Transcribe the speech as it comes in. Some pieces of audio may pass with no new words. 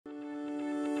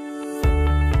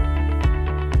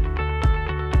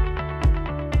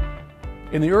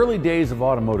In the early days of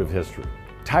automotive history,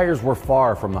 tires were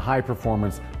far from the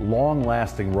high-performance,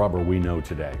 long-lasting rubber we know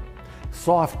today.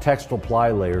 Soft textile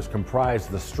ply layers comprised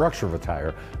the structure of a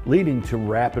tire, leading to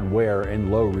rapid wear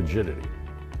and low rigidity.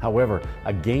 However,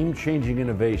 a game-changing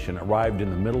innovation arrived in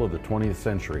the middle of the 20th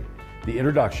century, the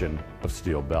introduction of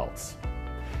steel belts.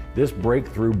 This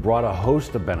breakthrough brought a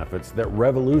host of benefits that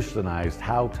revolutionized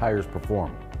how tires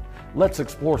perform. Let's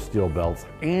explore steel belts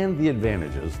and the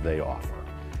advantages they offer.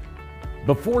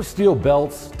 Before steel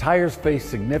belts, tires faced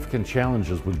significant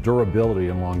challenges with durability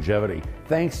and longevity,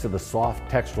 thanks to the soft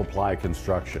textile ply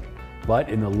construction. But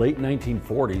in the late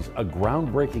 1940s, a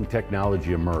groundbreaking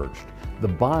technology emerged, the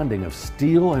bonding of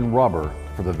steel and rubber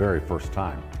for the very first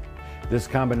time. This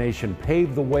combination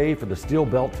paved the way for the steel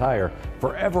belt tire,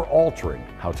 forever altering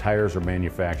how tires are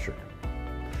manufactured.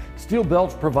 Steel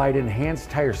belts provide enhanced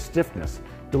tire stiffness,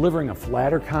 delivering a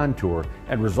flatter contour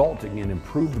and resulting in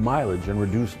improved mileage and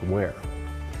reduced wear.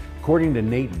 According to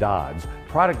Nate Dodds,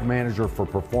 product manager for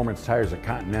performance tires at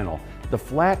Continental, the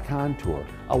flat contour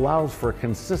allows for a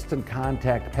consistent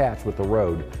contact patch with the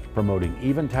road, promoting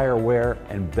even tire wear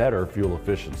and better fuel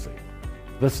efficiency.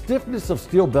 The stiffness of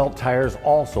steel belt tires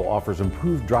also offers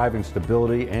improved driving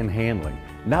stability and handling,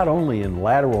 not only in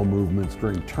lateral movements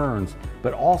during turns,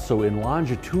 but also in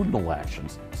longitudinal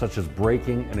actions such as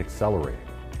braking and accelerating.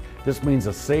 This means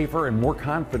a safer and more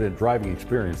confident driving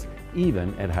experience,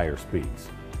 even at higher speeds.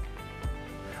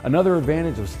 Another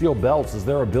advantage of steel belts is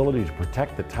their ability to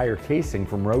protect the tire casing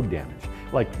from road damage,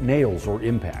 like nails or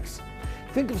impacts.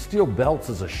 Think of steel belts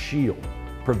as a shield,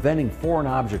 preventing foreign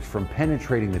objects from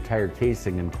penetrating the tire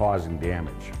casing and causing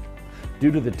damage.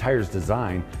 Due to the tire's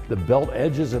design, the belt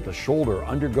edges at the shoulder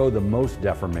undergo the most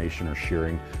deformation or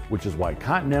shearing, which is why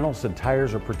Continental said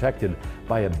tires are protected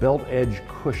by a belt edge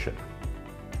cushion.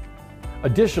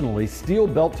 Additionally, steel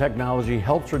belt technology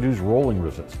helps reduce rolling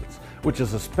resistance, which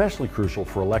is especially crucial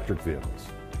for electric vehicles.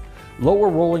 Lower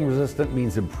rolling resistance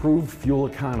means improved fuel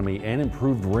economy and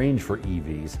improved range for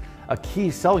EVs, a key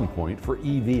selling point for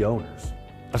EV owners.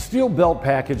 A steel belt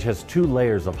package has two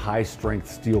layers of high-strength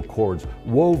steel cords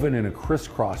woven in a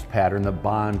crisscross pattern that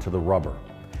bond to the rubber.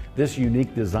 This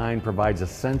unique design provides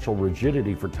essential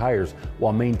rigidity for tires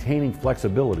while maintaining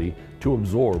flexibility to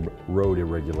absorb road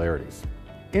irregularities.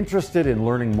 Interested in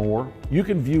learning more? You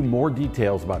can view more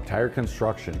details about tire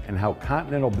construction and how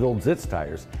Continental builds its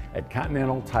tires at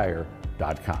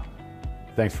continentaltire.com.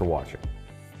 Thanks for watching.